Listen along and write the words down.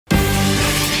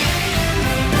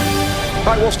All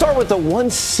right, we'll start with the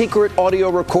one secret audio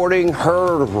recording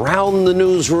heard around the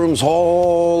newsrooms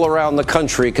all around the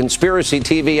country. Conspiracy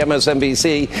TV,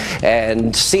 MSNBC,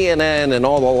 and CNN, and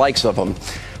all the likes of them.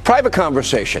 Private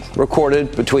conversation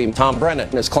recorded between Tom Brennan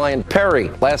and his client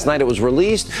Perry. Last night it was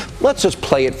released. Let's just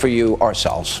play it for you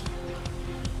ourselves.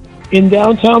 In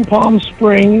downtown Palm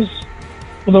Springs,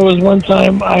 well, there was one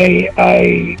time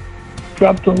I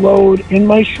dropped a load in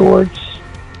my shorts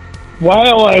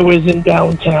while I was in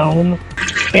downtown,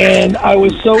 and I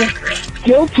was so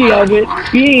guilty of it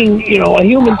being, a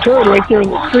human turd right there in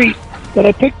the street that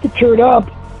I picked the turd up,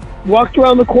 walked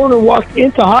around the corner, walked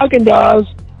into Haagen-Dazs.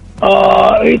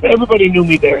 Everybody knew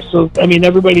me there, so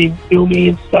everybody knew me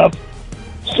and stuff.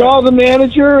 Saw the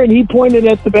manager, and he pointed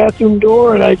at the bathroom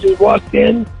door, and I just walked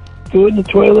in, threw it in the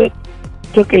toilet,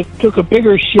 took a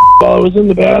bigger shit while I was in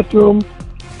the bathroom,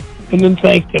 and then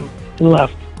thanked him and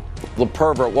left. The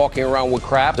pervert walking around with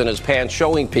crap in his pants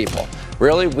showing people.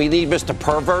 Really? We need Mr.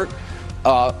 Pervert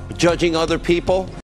judging other people?